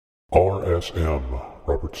RSM,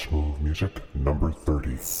 Robert Smooth Music, number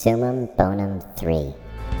 30. Summum, Bonum 3.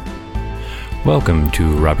 Welcome to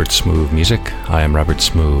Robert Smooth Music. I am Robert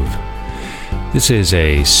Smooth. This is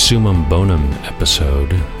a Summum Bonum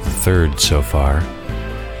episode, the third so far.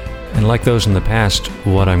 And like those in the past,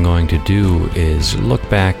 what I'm going to do is look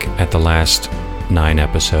back at the last 9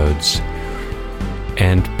 episodes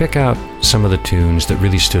and pick out some of the tunes that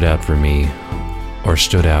really stood out for me or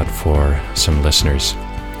stood out for some listeners.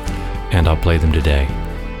 And I'll play them today.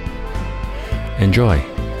 Enjoy.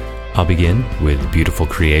 I'll begin with Beautiful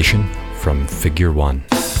Creation from Figure 1.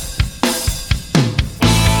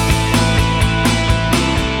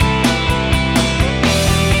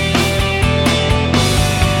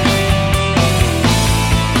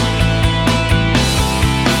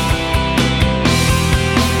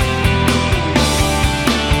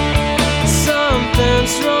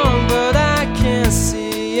 Something's wrong, but I can't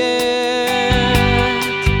see it.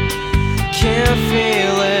 Can't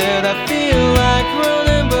feel it. I feel like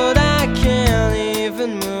running, but I can't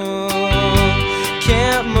even move.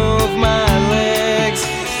 Can't move my legs.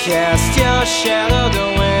 Cast your shadow,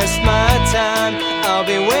 don't waste my time. I'll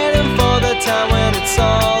be waiting for the time when it's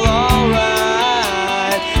all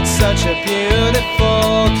alright. Such a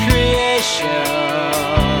beautiful creation.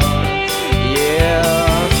 Yeah.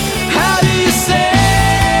 How do you say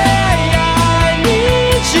I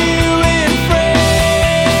need you in French?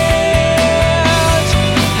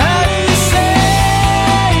 How do you say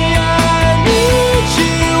I need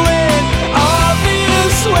you in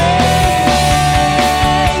obvious ways?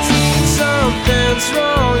 Something's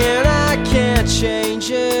wrong and I can't change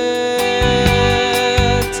it.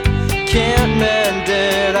 Can't mend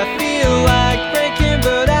it. I feel like breaking,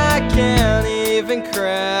 but I can't even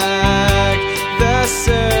crack the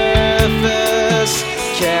surface.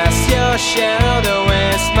 Cast your shadow, don't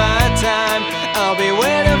waste my time. I'll be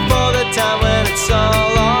waiting for the time when it's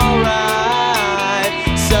all alright.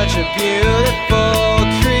 Such a beautiful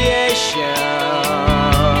creation.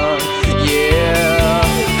 Yeah.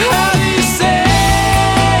 How do you say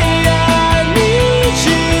I need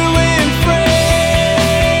you in French?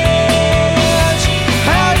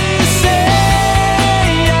 How do you say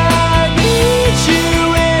I need you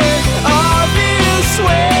in obvious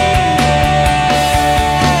ways?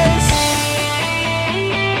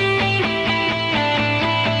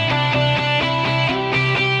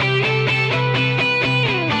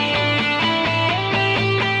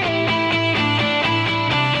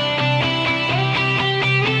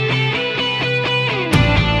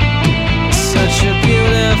 Such a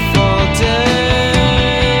beautiful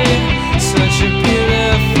day, such a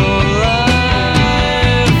beautiful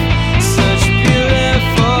life, such a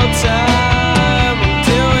beautiful time. I'm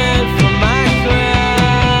doing for my grind.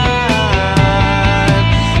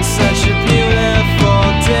 Such a beautiful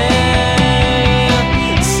day,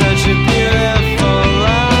 such a beautiful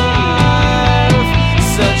life,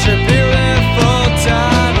 such a beautiful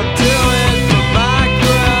time. I'm doing for my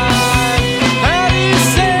grind. How do you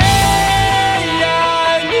say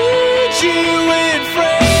I need you in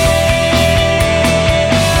French?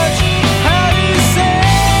 How do you say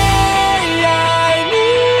I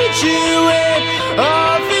need you in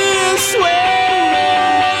obvious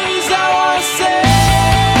ways? I wanna say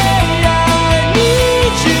I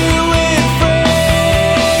need you in French.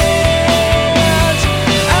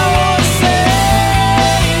 I wanna say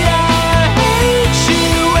I hate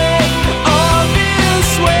you in obvious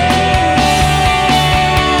ways.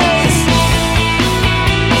 Such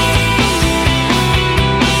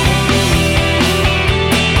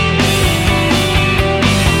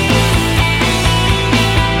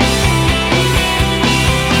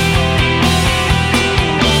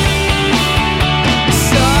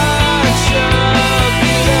a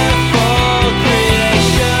beautiful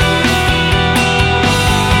creation.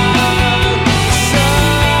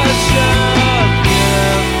 Such a beautiful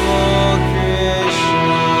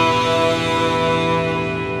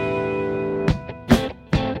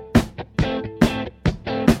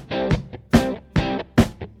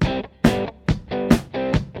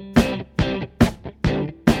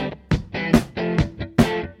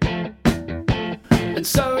And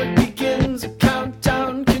so it begins a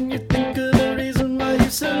countdown. Can you think of the reason why you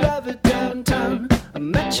so love it downtown? I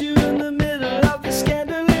met you in the middle of this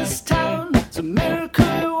scandalous town. It's a miracle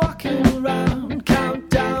you're walking around.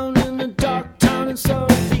 Countdown in a dark town, and so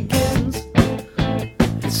it begins.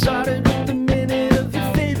 It started with the minute of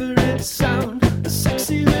your favorite sound, a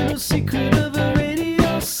sexy little secret of a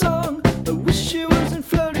radio song. I wish it wasn't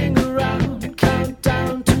floating around.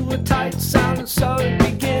 Countdown to a tight sound, and so it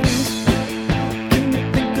begins. Can you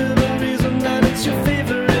think of a reason that it's your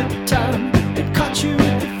favorite time? It caught you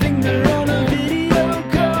with the finger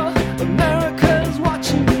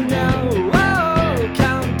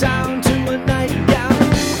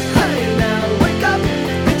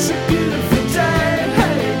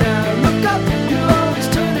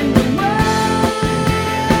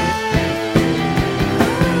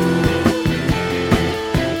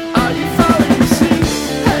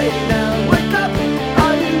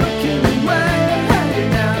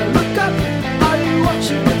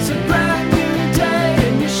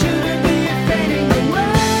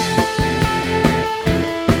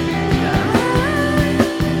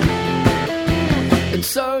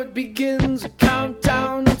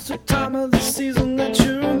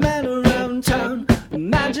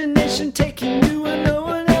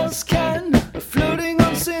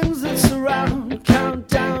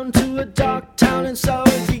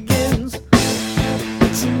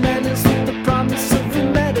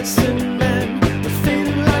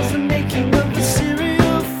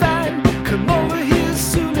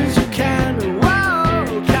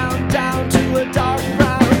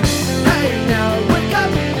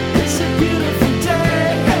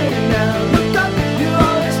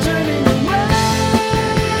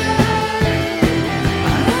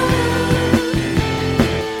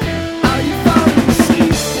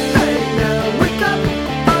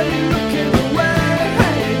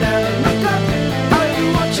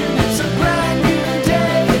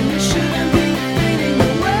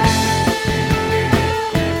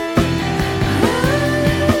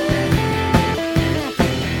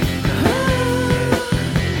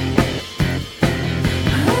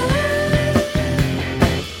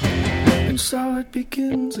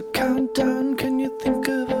downtown. Can you think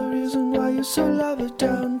of a reason why you so love it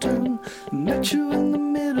downtown? I met you in the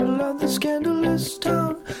middle of the scandalous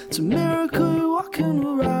town. It's a miracle you're walking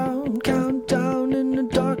around. Countdown in a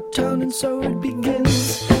dark town, and so it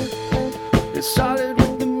begins. It started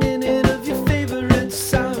with the minute of your favorite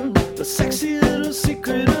sound, the sexy little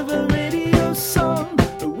secret of a radio song.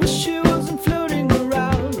 I wish it wasn't floating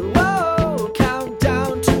around. Whoa,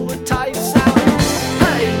 countdown to a tight sound.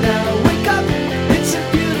 Hey now, wake up, it's a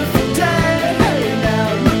beautiful day. Hey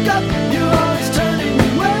now, look up, your heart's turning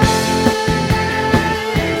away.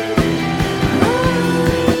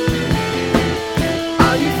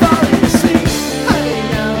 Are you falling asleep? Hey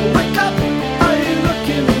now, wake up, are you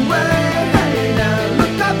looking away? Hey now,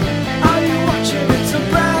 look up, are you watching? It's a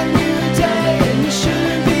brand new day, and you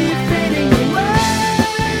shouldn't be fading away.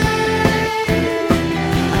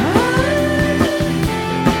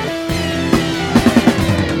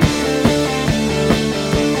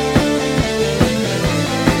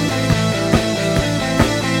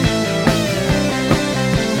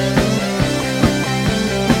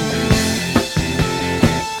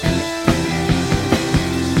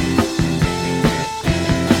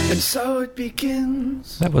 And so it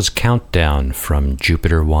begins. That was Countdown from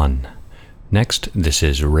Jupiter 1. Next, this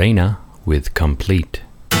is Reina with Complete.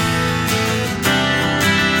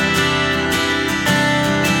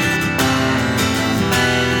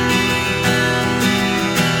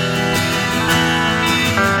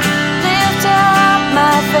 Lift up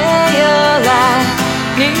my veil, I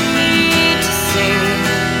need to see.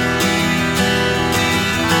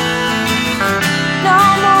 No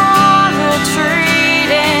more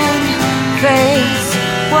retreating, face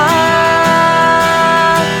what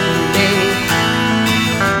will be.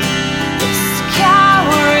 This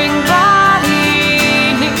cowering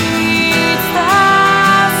body needs the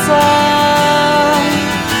sun.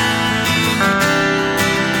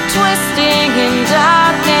 Twisting in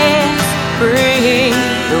darkness, bring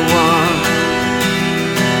the one.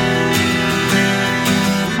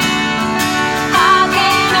 How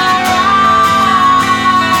can I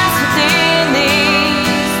rise within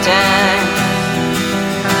these times?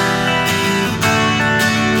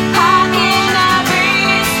 How can I be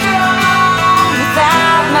strong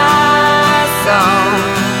without my song?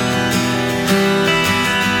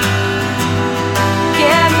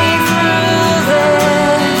 Get me through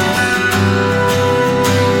this.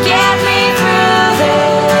 Get me through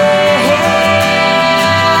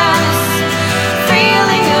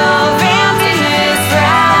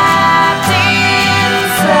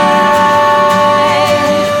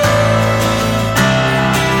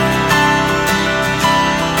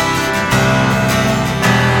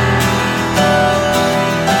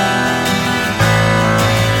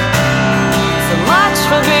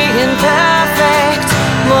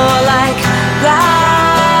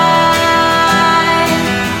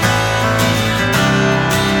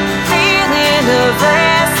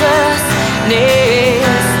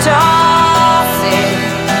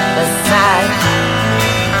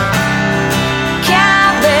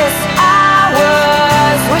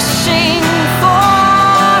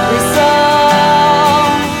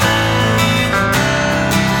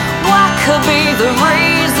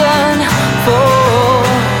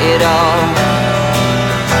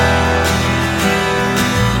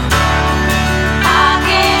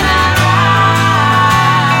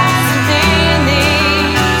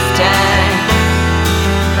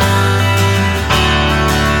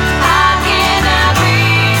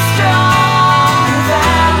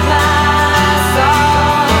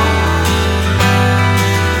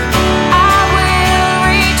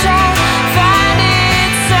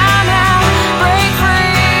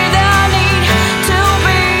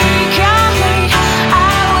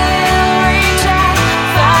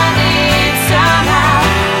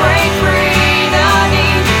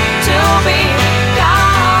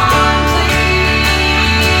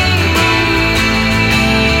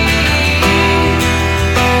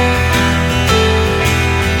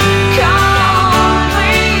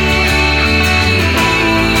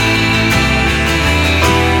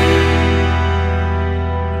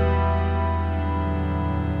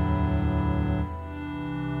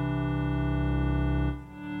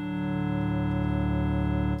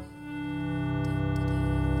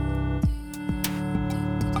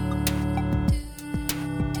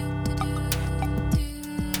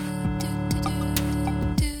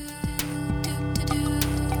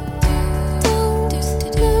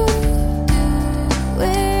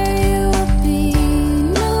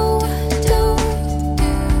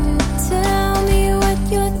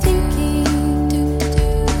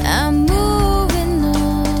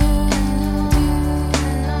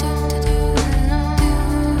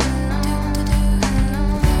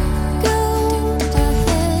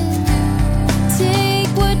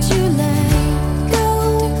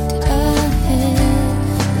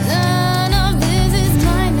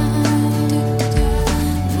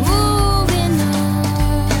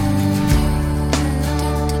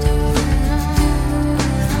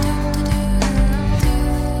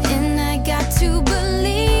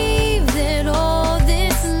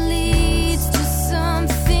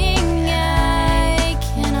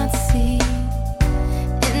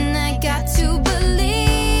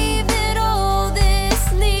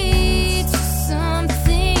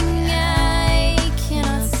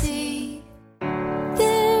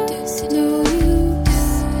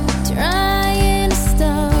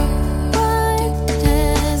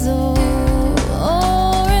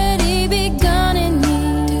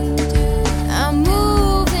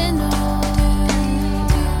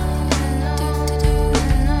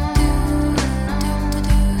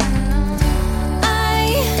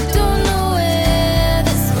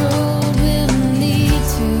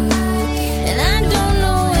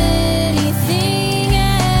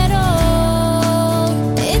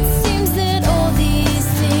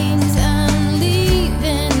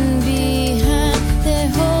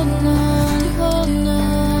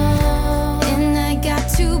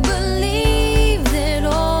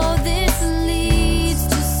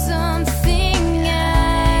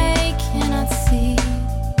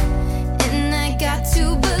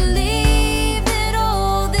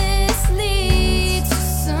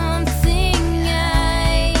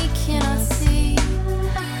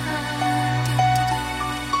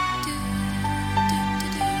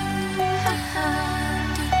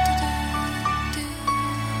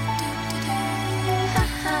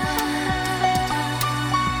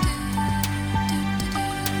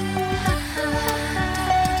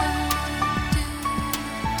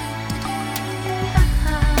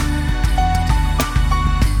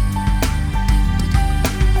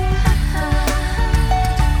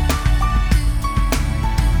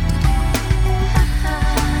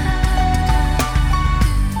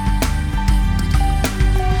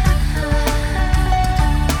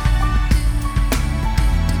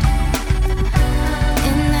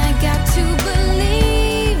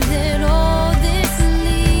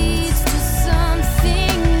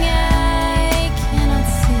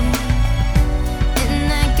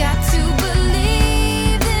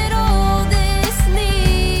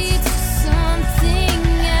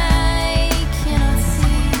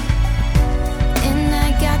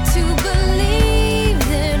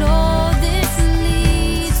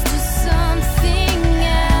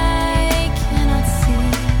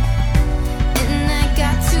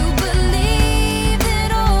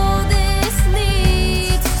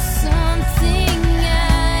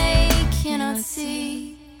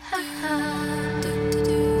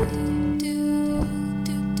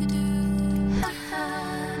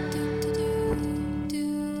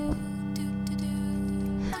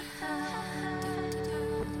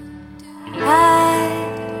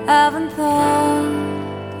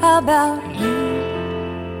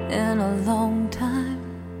in a long time.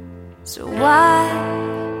 So why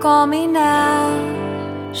call me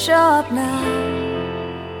now? Show up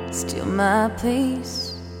now, steal my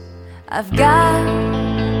peace. I've got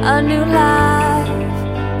a new life,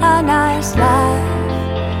 a nice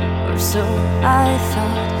life, or so I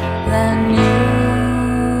thought. Then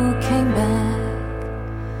you came back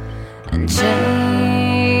and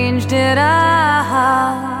changed it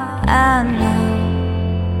all, and now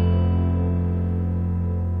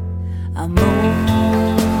I'm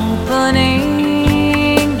opening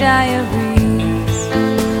diaries,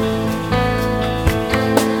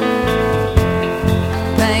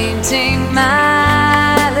 painting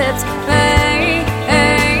my lips pink.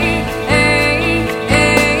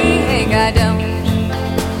 I don't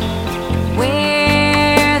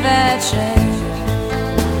wear that shade,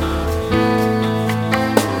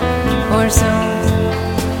 or so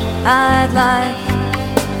I'd like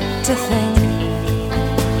to think,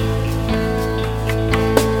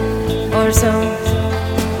 or so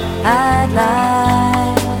I'd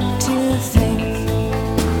like to think.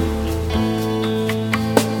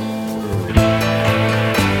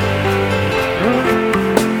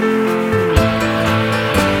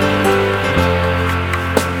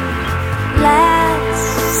 Let's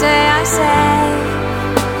say I say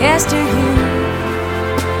yes to you,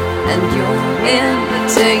 and your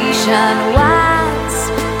invitation wants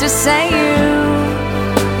to say you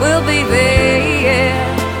will be there.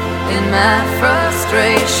 In my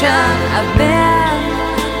frustration, I've been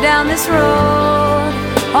down this road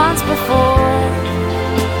once before,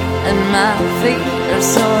 and my feet are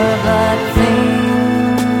sore, but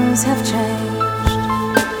things have changed.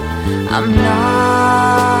 I'm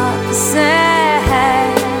not the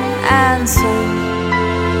same, and so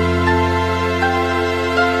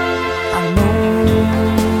I'm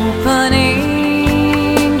opening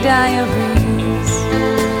diaries,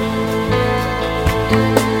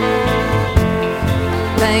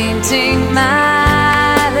 painting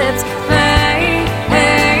my lips pink.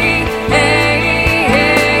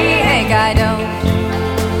 I don't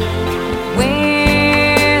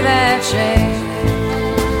wear that shade,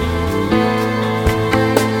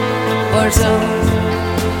 or so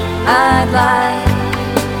I'd like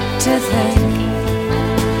to think.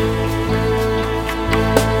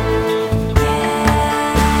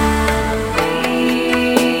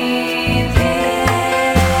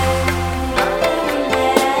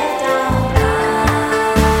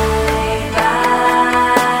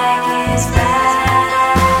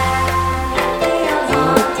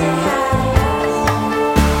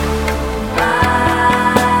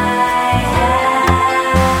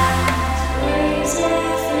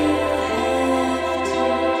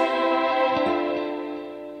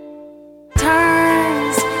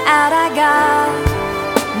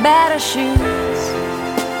 Better shoes,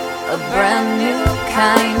 a brand new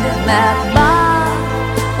kind of math bar,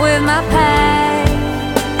 with my pain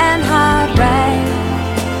and heartbreak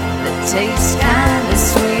that tastes kinda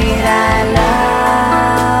sweet. I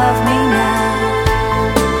love me now,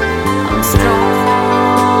 I'm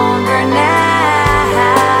stronger now,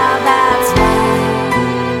 that's why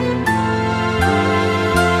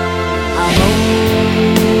I'm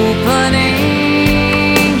opening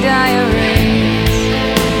diaries,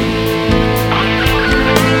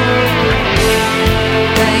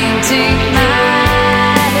 painting my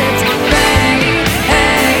lips pink.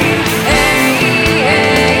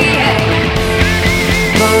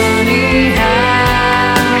 Funny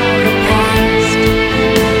how the past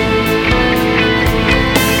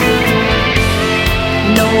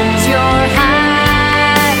knows you're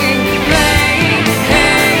hiding place.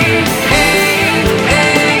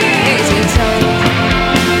 It's all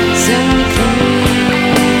so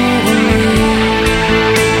clear to me,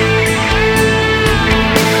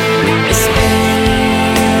 especially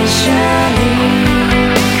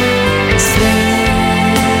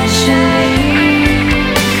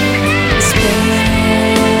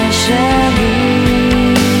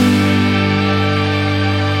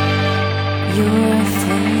your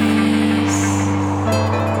face.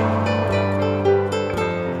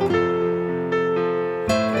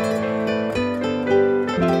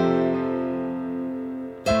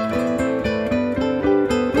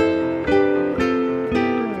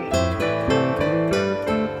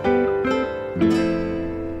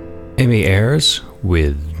 Amy Ayres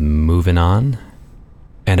with Moving On,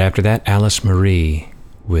 and after that Alice Marie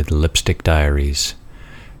with Lipstick Diaries.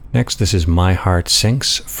 Next, this is My Heart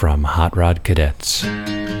Sinks from Hot Rod Cadets.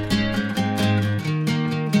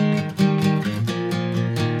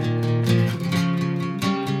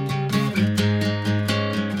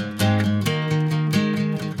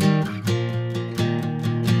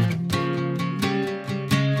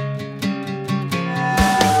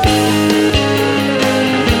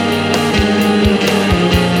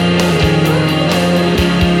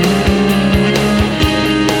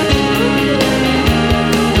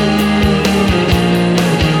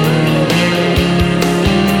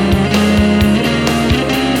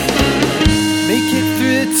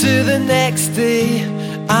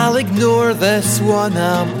 ignore this one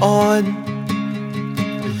I'm on.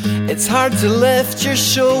 It's hard to lift your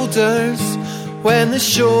shoulders when the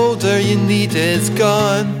shoulder you need is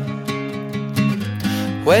gone.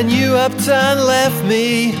 When you upped and left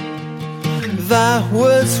me, that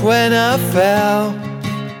was when I fell.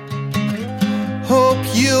 Hope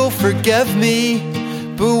you'll forgive me,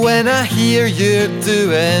 but when I hear you're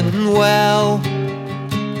doing well,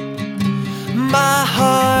 my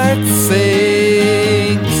heart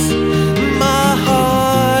sinks, my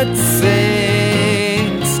heart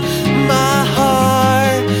sinks, my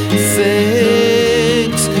heart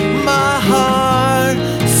sinks, my heart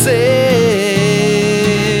sinks.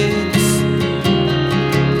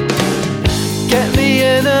 Get me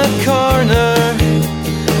in a corner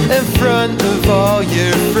in front of all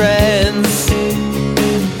your friends.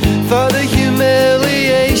 Thought the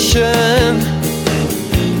humiliation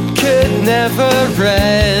could never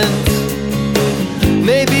end.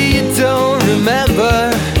 Maybe you don't remember.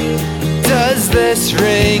 Does this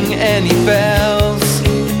ring any bells?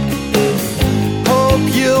 Hope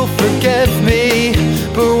you'll forgive me,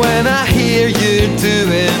 but when I hear you're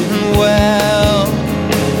doing well,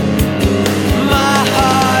 my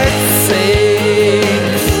heart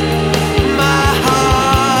sinks, my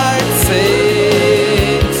heart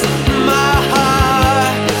sinks, my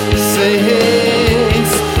heart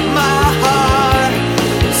sinks, my heart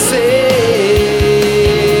sinks.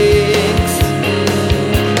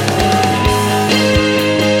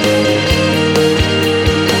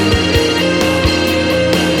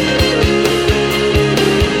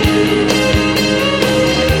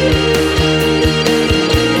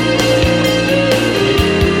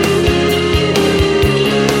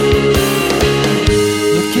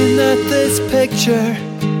 Looking at this picture,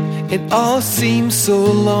 it all seems so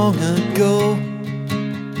long ago.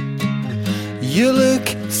 You look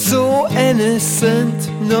so innocent,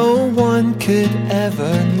 no one could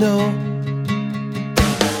ever know.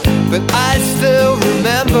 But I still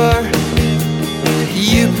remember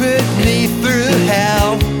you put me through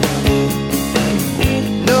hell.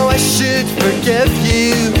 No, I should forgive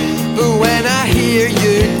you, but when I hear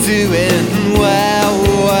you're doing well,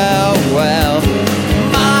 well, well,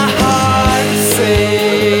 my heart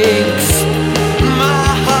sinks, my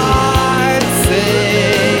heart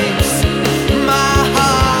sinks, my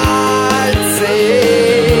heart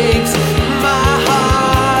sinks, my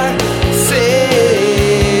heart sinks,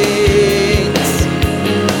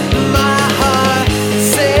 my heart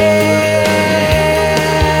sinks,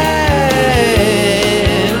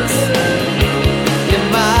 yeah,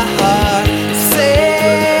 my heart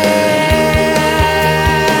sinks.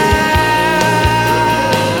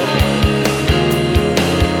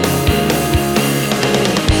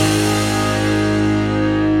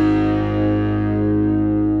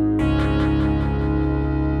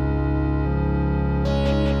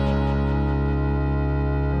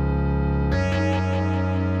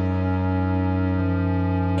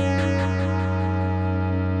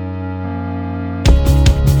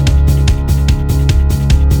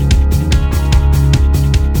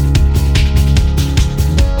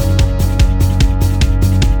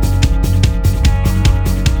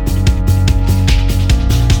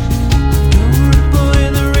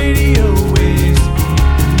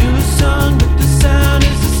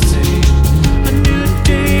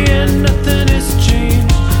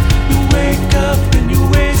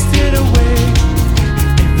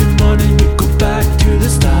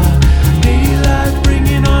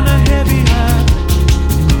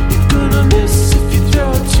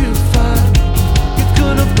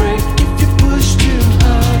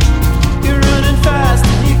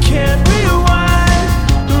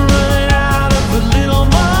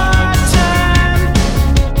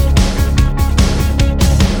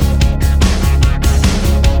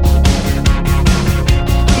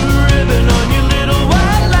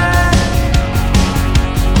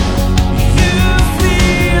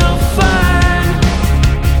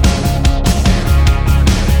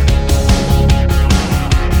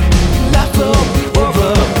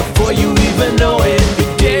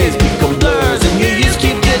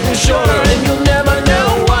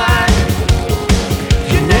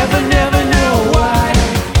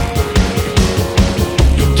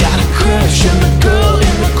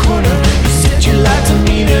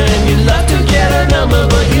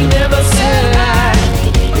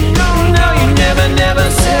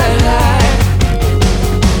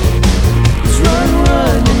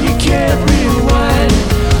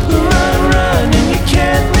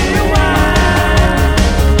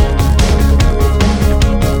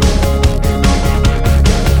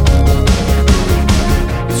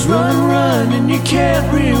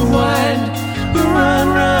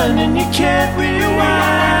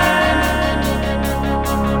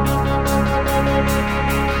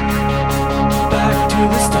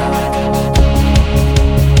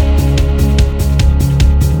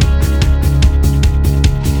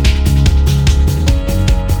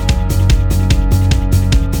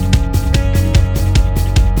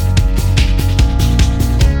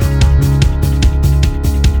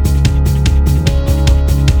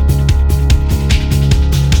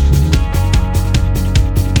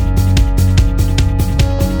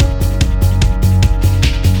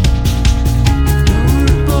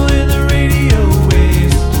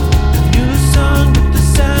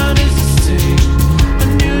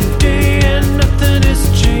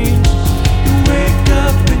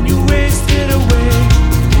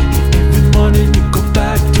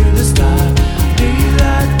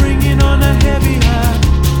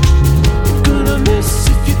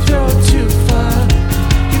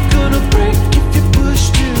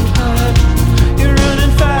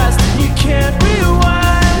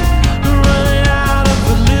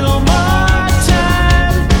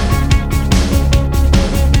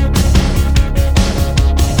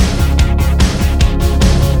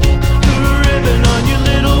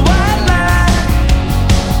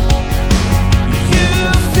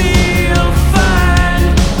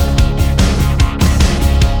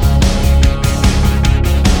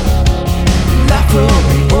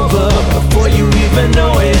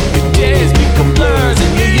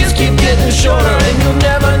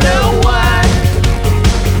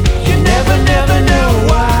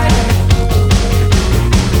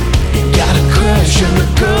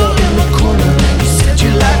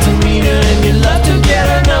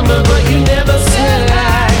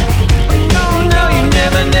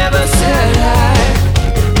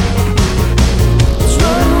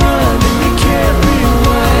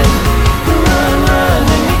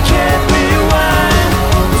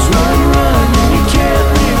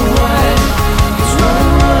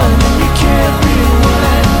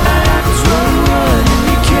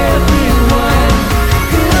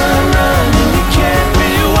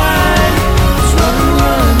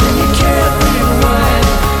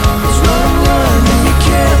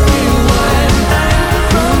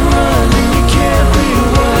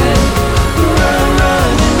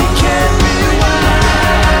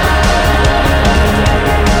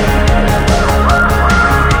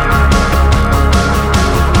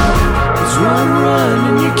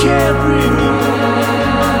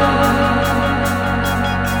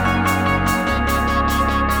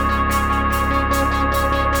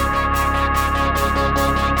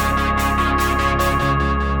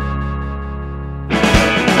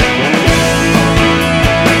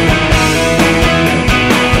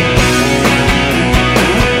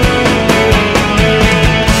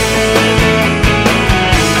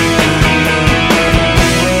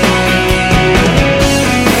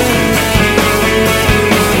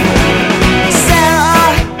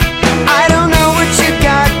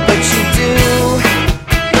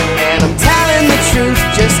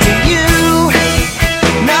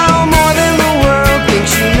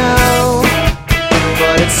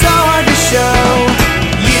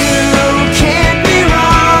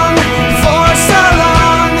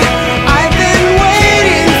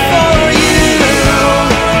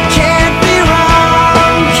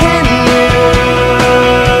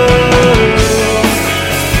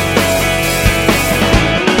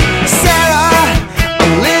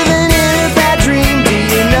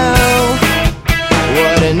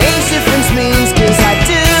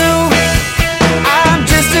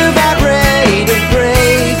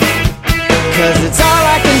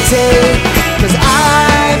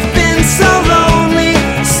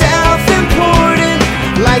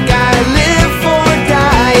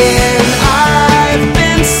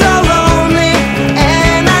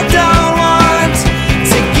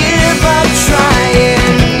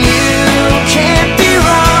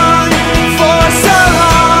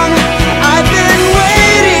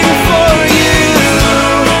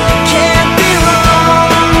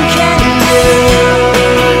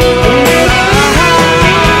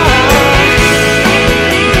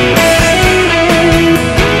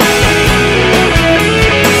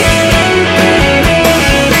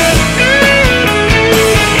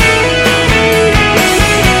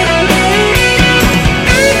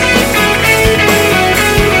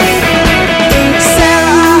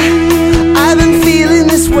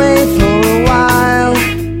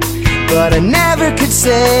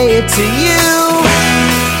 to you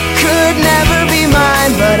could never be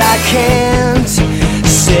mine, but I can't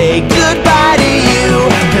say goodbye to you,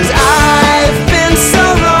 'cause I've been so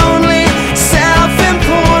lonely,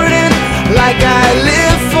 self-important, like I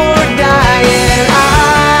live for dying.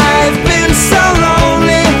 I've been so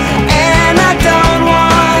lonely, and I don't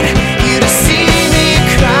want you to see me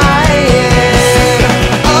crying.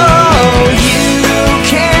 Oh, you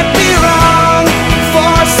can't be wrong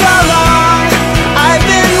for so long. I've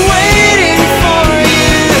been waiting for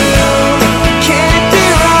you. Can't be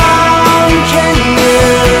wrong, can you?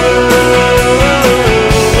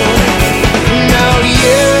 No,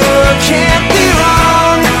 you can't be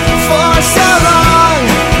wrong for so long.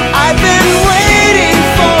 I've been waiting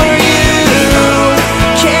for you.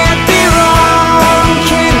 Can't be wrong,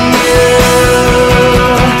 can you?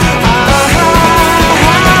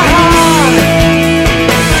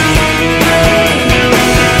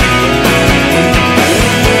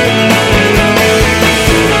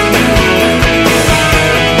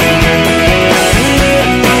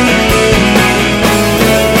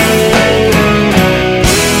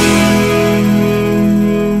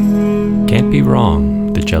 Can't Be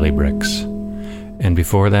Wrong, the Jelly Bricks. And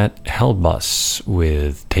before that, Hellbus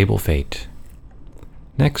with Table Fate.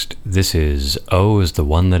 Next, this is Oh Is the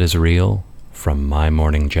One That Is Real from My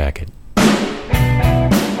Morning Jacket.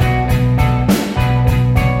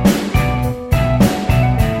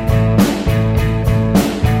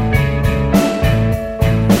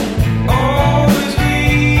 Always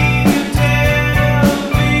read the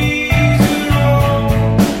television wrong.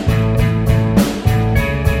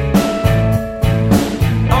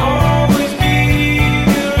 Always be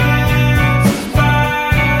your answers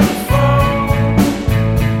by the phone.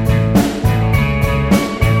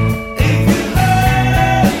 If you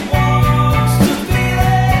love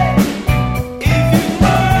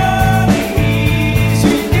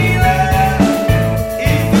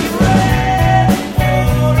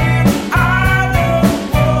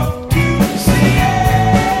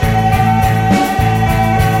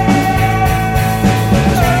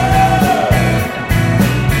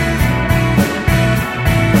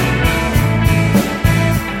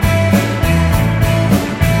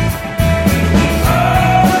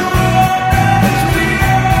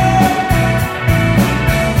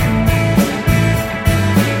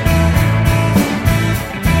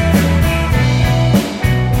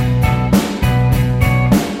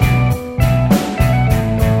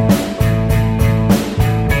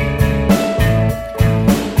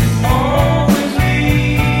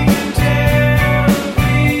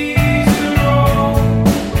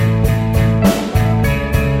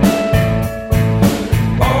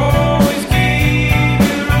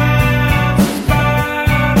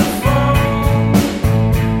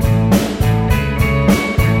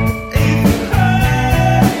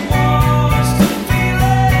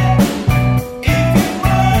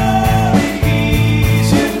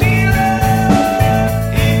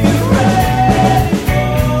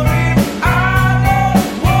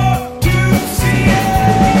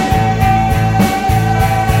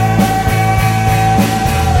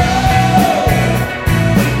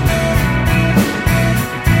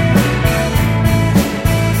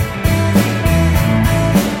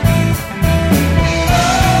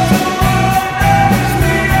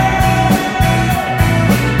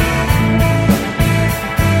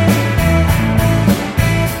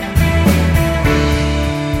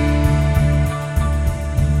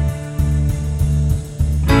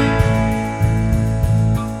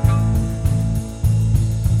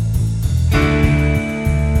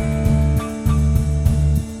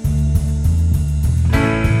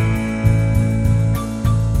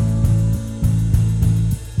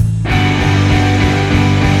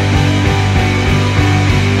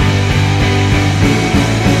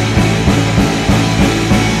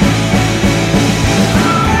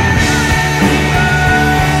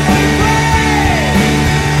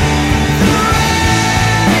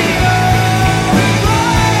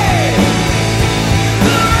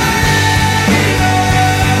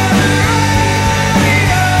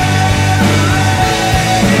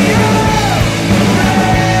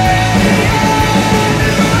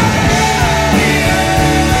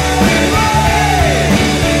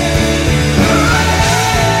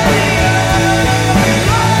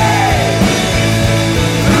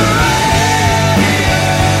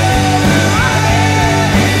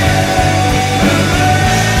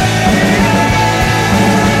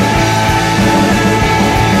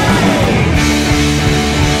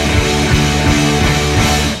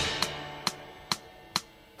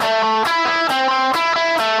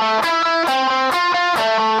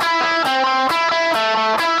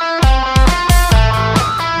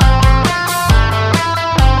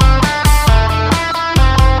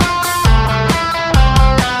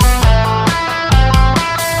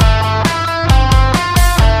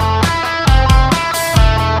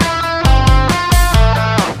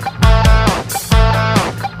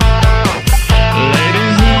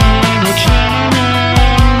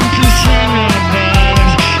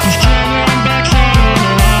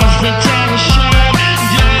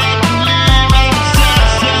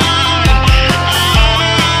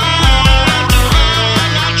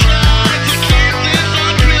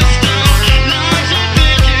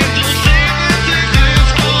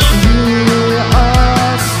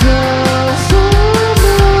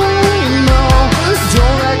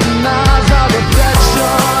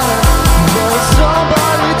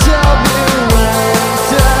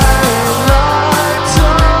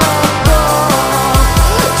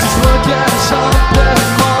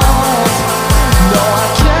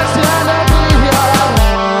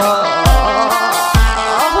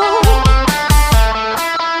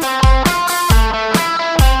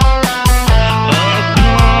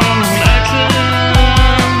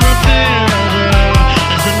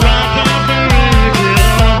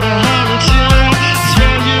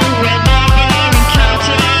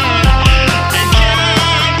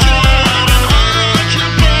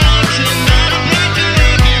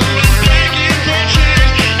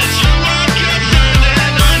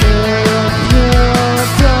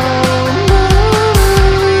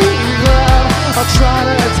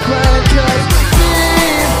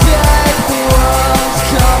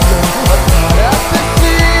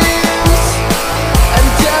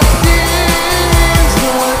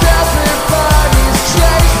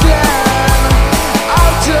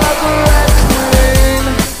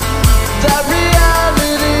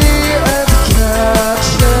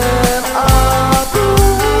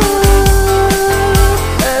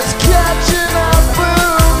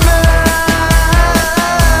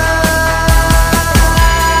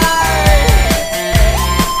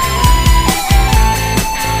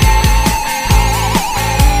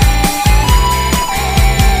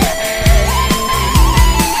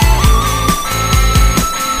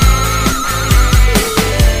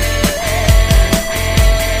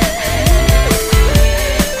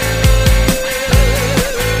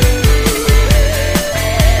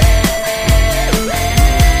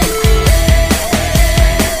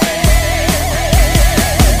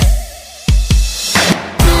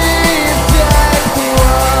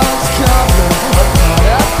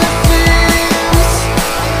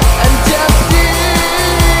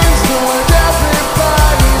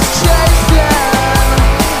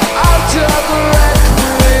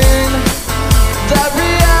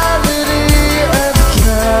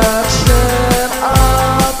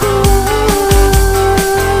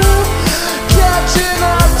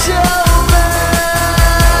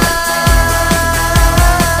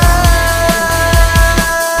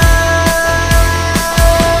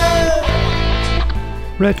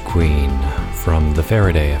Red Queen from The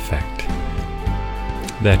Faraday Effect.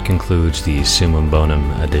 That concludes the Summum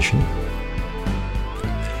Bonum edition.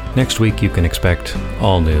 Next week you can expect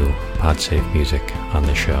all new PodSafe music on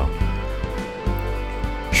the show.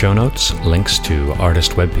 Show notes, links to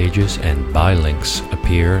artist web pages, and buy links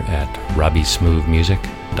appear at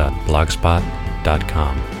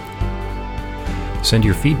robbiesmoothmusic.blogspot.com. Send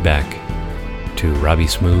your feedback to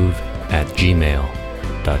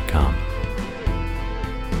robbiesmooth@gmail.com.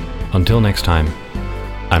 Until next time,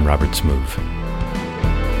 I'm Robert Smoove.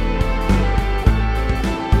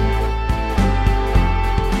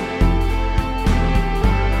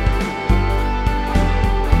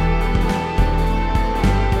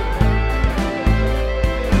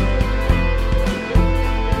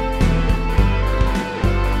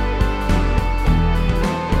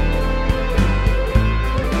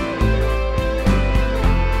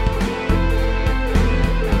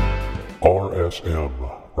 RSM,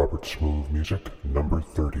 Robert Smoove Music, number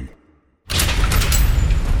 30.